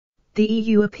the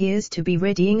EU appears to be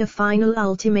readying a final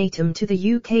ultimatum to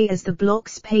the UK as the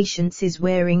bloc's patience is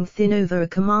wearing thin over a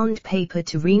command paper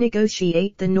to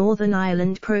renegotiate the Northern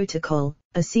Ireland Protocol,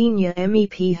 a senior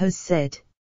MEP has said.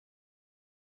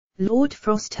 Lord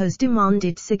Frost has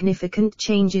demanded significant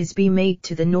changes be made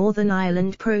to the Northern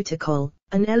Ireland Protocol,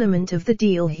 an element of the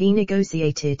deal he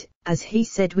negotiated, as he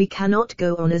said we cannot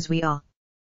go on as we are.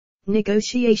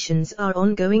 Negotiations are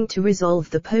ongoing to resolve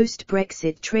the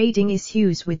post-Brexit trading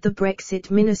issues, with the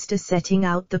Brexit minister setting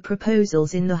out the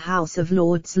proposals in the House of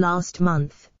Lords last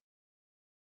month.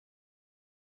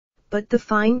 But the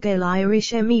Fine Gael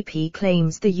Irish MEP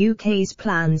claims the UK's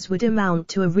plans would amount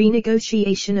to a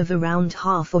renegotiation of around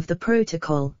half of the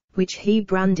protocol, which he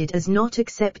branded as not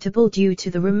acceptable due to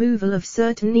the removal of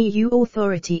certain EU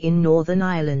authority in Northern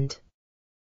Ireland.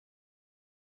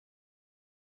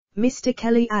 Mr.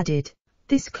 Kelly added,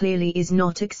 "This clearly is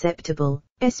not acceptable,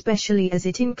 especially as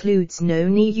it includes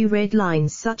known EU red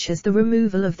lines such as the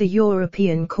removal of the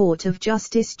European Court of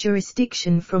Justice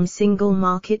jurisdiction from single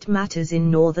market matters in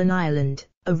Northern Ireland,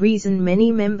 a reason many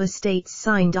member states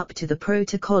signed up to the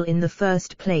protocol in the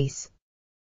first place."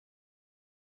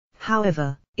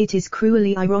 However, it is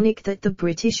cruelly ironic that the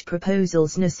British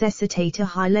proposals necessitate a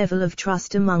high level of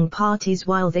trust among parties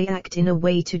while they act in a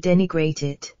way to denigrate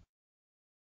it.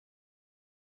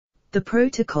 The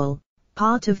protocol,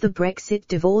 part of the Brexit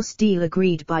divorce deal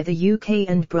agreed by the UK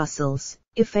and Brussels,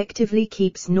 effectively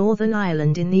keeps Northern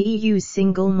Ireland in the EU's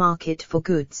single market for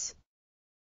goods.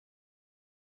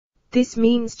 This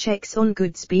means checks on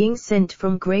goods being sent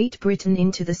from Great Britain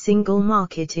into the single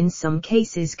market in some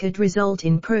cases could result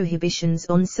in prohibitions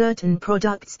on certain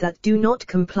products that do not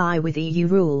comply with EU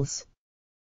rules.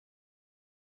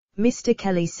 Mr.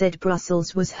 Kelly said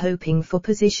Brussels was hoping for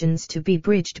positions to be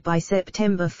bridged by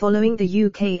September following the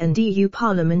UK and EU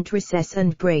Parliament recess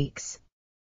and breaks.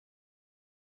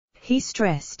 He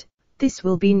stressed, "This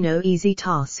will be no easy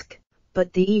task,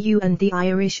 but the EU and the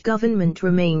Irish government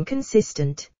remain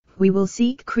consistent. We will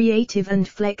seek creative and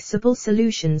flexible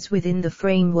solutions within the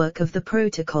framework of the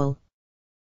protocol."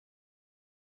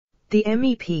 The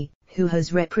MEP, who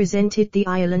has represented the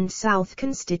Ireland South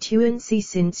constituency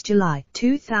since July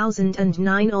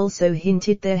 2009, also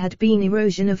hinted there had been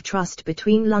erosion of trust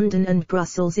between London and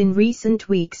Brussels in recent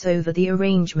weeks over the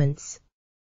arrangements.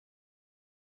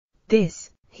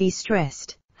 This, he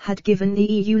stressed, had given the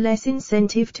EU less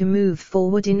incentive to move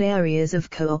forward in areas of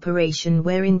cooperation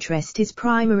where interest is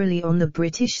primarily on the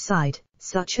British side,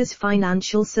 such as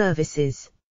financial services.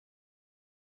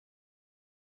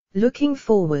 Looking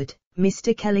forward,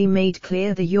 Mr. Kelly made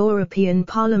clear the European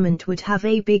Parliament would have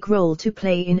a big role to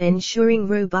play in ensuring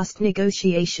robust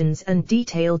negotiations and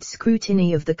detailed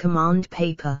scrutiny of the command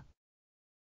paper.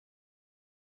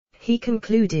 He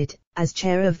concluded, "As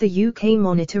chair of the UK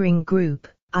monitoring group,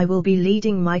 I will be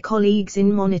leading my colleagues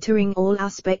in monitoring all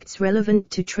aspects relevant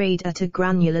to trade at a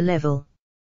granular level."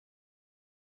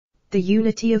 The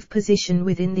unity of position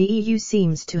within the EU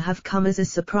seems to have come as a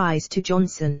surprise to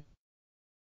Johnson.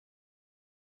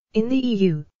 In the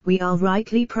EU, we are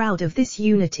rightly proud of this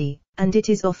unity, and it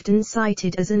is often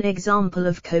cited as an example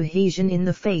of cohesion in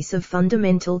the face of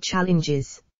fundamental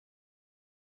challenges.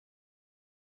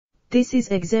 This is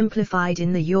exemplified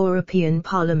in the European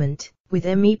Parliament, with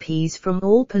MEPs from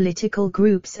all political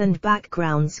groups and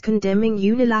backgrounds condemning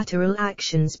unilateral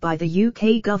actions by the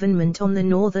UK government on the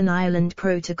Northern Ireland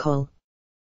Protocol.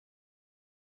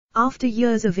 After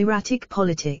years of erratic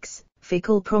politics,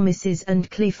 fickle promises and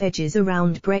cliff edges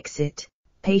around Brexit,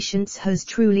 patience has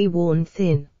truly worn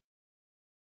thin.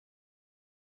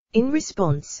 In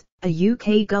response, a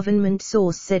UK government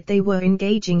source said they were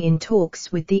engaging in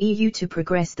talks with the EU to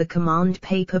progress the command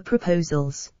paper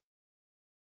proposals.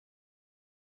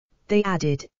 They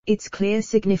added, "It's clear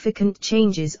significant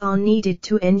changes are needed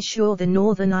to ensure the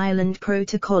Northern Ireland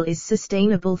Protocol is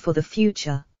sustainable for the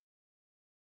future."